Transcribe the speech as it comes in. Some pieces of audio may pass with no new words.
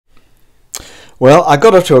Well, I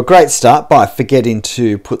got off to a great start by forgetting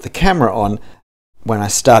to put the camera on when I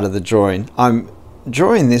started the drawing. I'm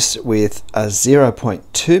drawing this with a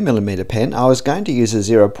 0.2mm pen. I was going to use a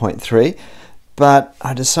 0.3, but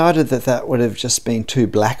I decided that that would have just been too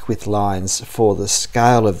black with lines for the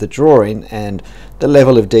scale of the drawing and the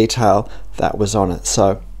level of detail that was on it.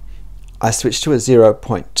 So I switched to a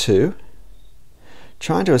 0.2,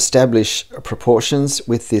 trying to establish proportions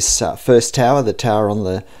with this first tower, the tower on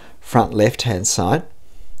the front left hand side,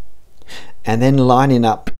 and then lining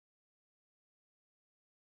up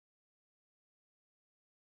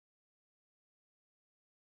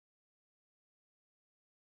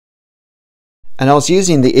and I was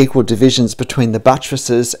using the equal divisions between the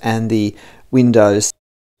buttresses and the windows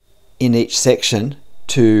in each section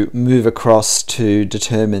to move across to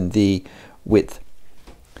determine the width.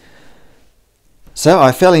 So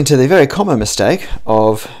I fell into the very common mistake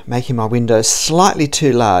of making my windows slightly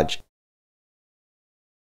too large.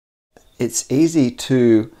 It's easy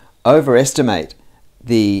to overestimate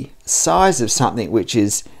the size of something which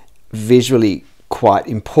is visually quite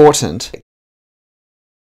important.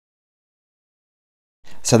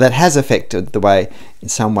 So that has affected the way, in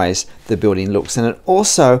some ways, the building looks, and it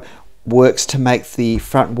also works to make the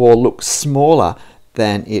front wall look smaller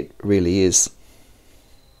than it really is.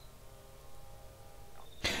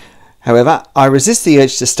 However, I resist the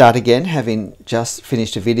urge to start again, having just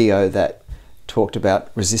finished a video that talked about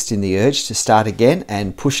resisting the urge to start again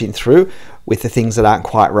and pushing through with the things that aren't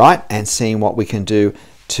quite right and seeing what we can do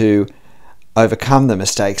to overcome the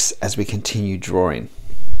mistakes as we continue drawing.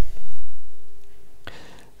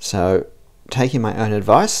 So, taking my own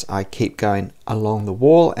advice, I keep going along the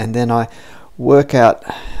wall, and then I work out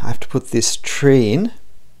I have to put this tree in.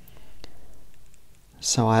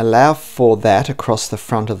 So I allow for that across the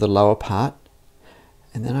front of the lower part,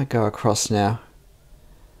 and then I go across now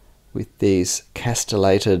with these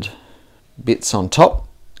castellated bits on top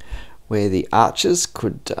where the archers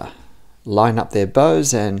could line up their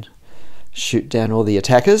bows and shoot down all the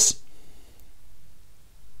attackers.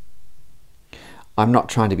 I'm not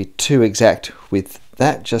trying to be too exact with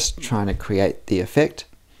that, just trying to create the effect.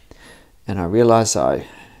 And I realize I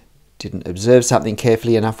didn't observe something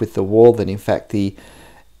carefully enough with the wall, that in fact the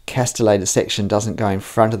castellated section doesn't go in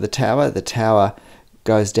front of the tower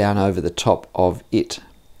goes down over the top of it.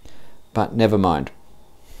 But never mind.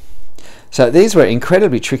 So these were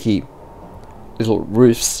incredibly tricky little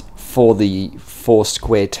roofs for the 4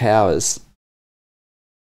 square towers.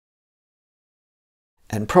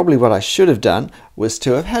 And probably what I should have done was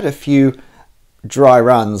to have had a few dry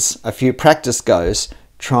runs, a few practice goes,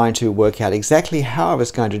 trying to work out exactly how I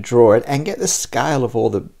was going to draw it and get the scale of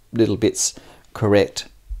all the little bits correct.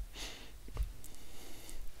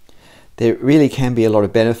 There really can be a lot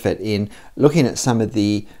of benefit in looking at some of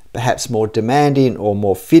the perhaps more demanding or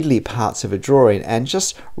more fiddly parts of a drawing and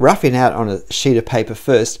just roughing out on a sheet of paper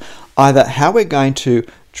first either how we're going to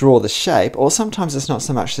draw the shape, or sometimes it's not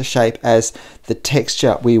so much the shape as the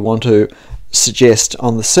texture we want to suggest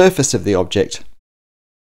on the surface of the object.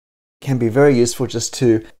 It can be very useful just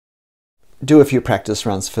to do a few practice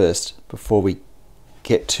runs first before we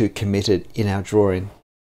get too committed in our drawing.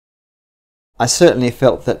 I certainly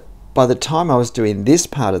felt that by the time I was doing this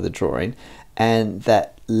part of the drawing and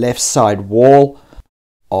that left side wall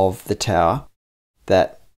of the tower,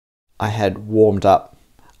 that I had warmed up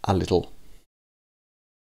a little.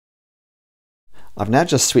 I've now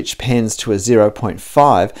just switched pens to a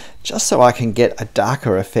 0.5 just so I can get a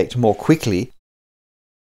darker effect more quickly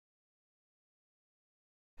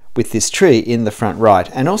with this tree in the front right,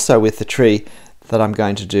 and also with the tree that I'm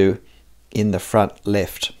going to do in the front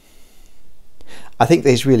left. I think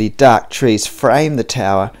these really dark trees frame the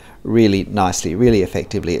tower really nicely, really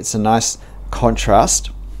effectively. It's a nice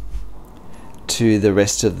contrast to the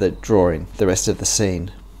rest of the drawing, the rest of the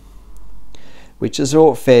scene, which is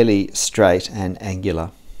all fairly straight and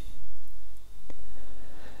angular.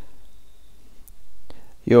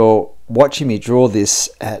 You're watching me draw this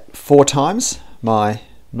at 4 times my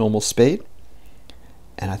normal speed,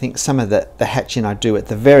 and I think some of the hatching I do at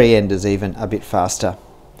the very end is even a bit faster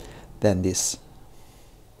than this.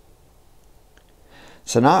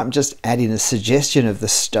 So now I'm just adding a suggestion of the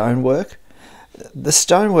stonework. The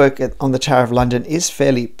stonework on the Tower of London is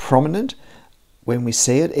fairly prominent when we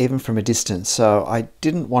see it, even from a distance, so I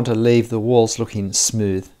didn't want to leave the walls looking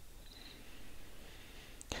smooth.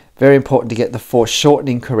 Very important to get the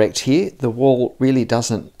foreshortening correct here. The wall really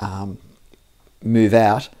doesn't move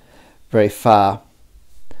out very far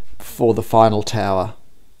before the final tower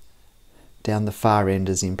down the far end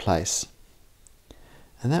is in place.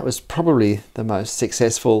 And that was probably the most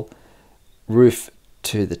successful roof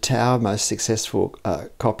to the tower, most successful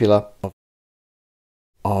copula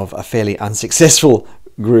of a fairly unsuccessful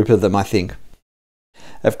group of them, I think.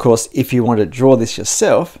 Of course, if you want to draw this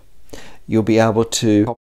yourself, you'll be able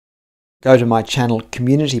to go to my channel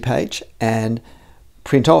community page and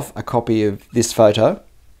print off a copy of this photo,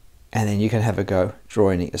 and then you can have a go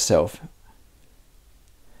drawing it yourself.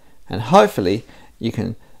 And hopefully you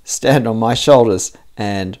can stand on my shoulders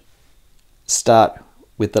and start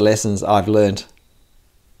with the lessons I've learned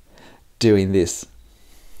doing this.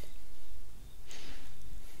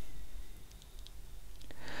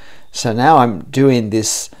 So now I'm doing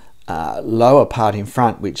this lower part in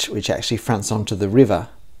front, which actually fronts onto the river,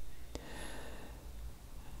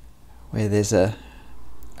 where there's a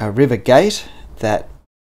river gate that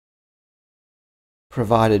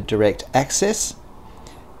provided direct access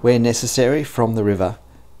where necessary from the river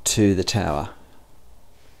to the tower.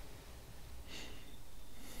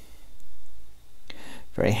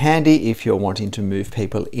 Very handy if you're wanting to move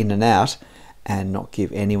people in and out and not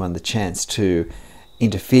give anyone the chance to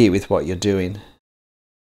interfere with what you're doing.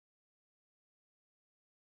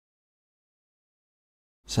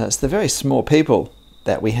 So it's the very small people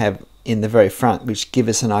that we have in the very front which give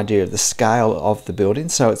us an idea of the scale of the building,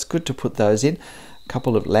 so it's good to put those in. A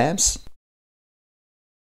couple of lamps,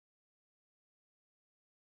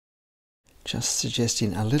 just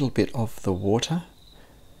suggesting a little bit of the water.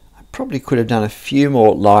 I probably could have done a few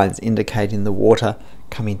more lines indicating the water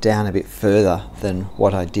coming down a bit further than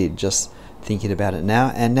what I did, just thinking about it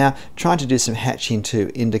now. And now trying to do some hatching to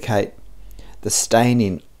indicate the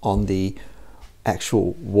staining on the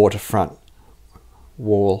actual waterfront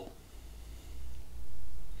wall,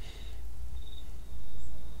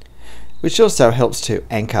 which also helps to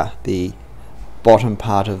anchor the bottom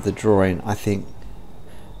part of the drawing, I think,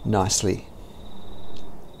 nicely.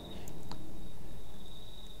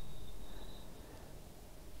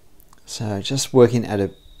 So just working at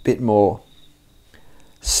a bit more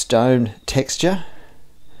stone texture.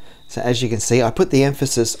 So as you can see, I put the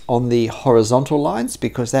emphasis on the horizontal lines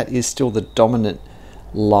because that is still the dominant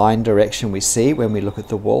line direction we see when we look at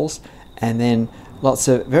the walls, and then lots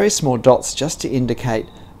of very small dots just to indicate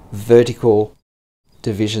vertical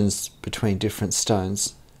divisions between different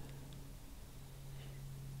stones.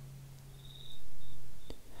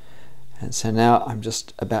 And so now I'm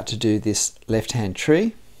just about to do this left-hand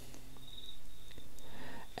tree.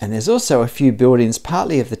 And there's also a few buildings,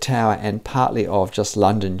 partly of the tower and partly of just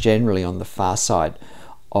London generally, on the far side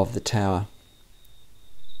of the tower.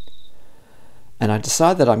 And I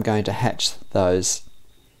decide that I'm going to hatch those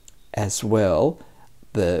as well,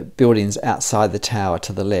 the buildings outside the tower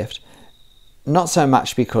to the left. Not so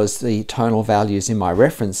much because the tonal values in my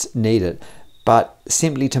reference need it, but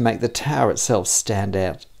simply to make the tower itself stand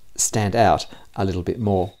out a little bit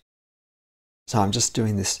more. So I'm just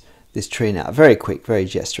doing this tree now, very quick, very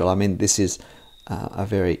gestural. I mean, this is a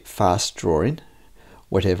very fast drawing,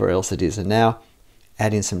 whatever else it is. And now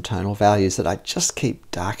adding some tonal values that I just keep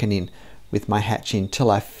darkening with my hatching till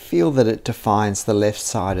I feel that it defines the left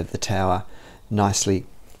side of the tower nicely.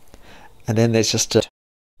 And then there's just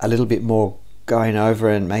a little bit more going over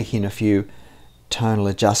and making a few tonal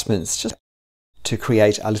adjustments just to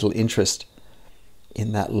create a little interest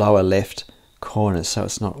in that lower left corner, so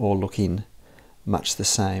it's not all looking much the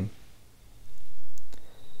same.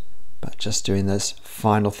 But just doing those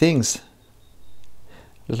final things.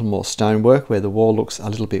 A little more stonework where the wall looks a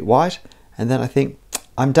little bit white, and then I think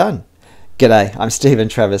I'm done. G'day, I'm Stephen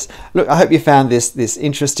Travers. Look, I hope you found this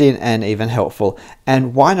interesting and even helpful,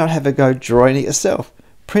 and why not have a go drawing it yourself?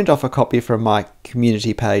 Print off a copy from my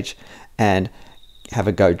community page and have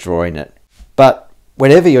a go drawing it. But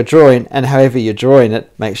whenever you're drawing and however you're drawing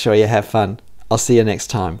it, make sure you have fun. I'll see you next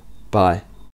time. Bye.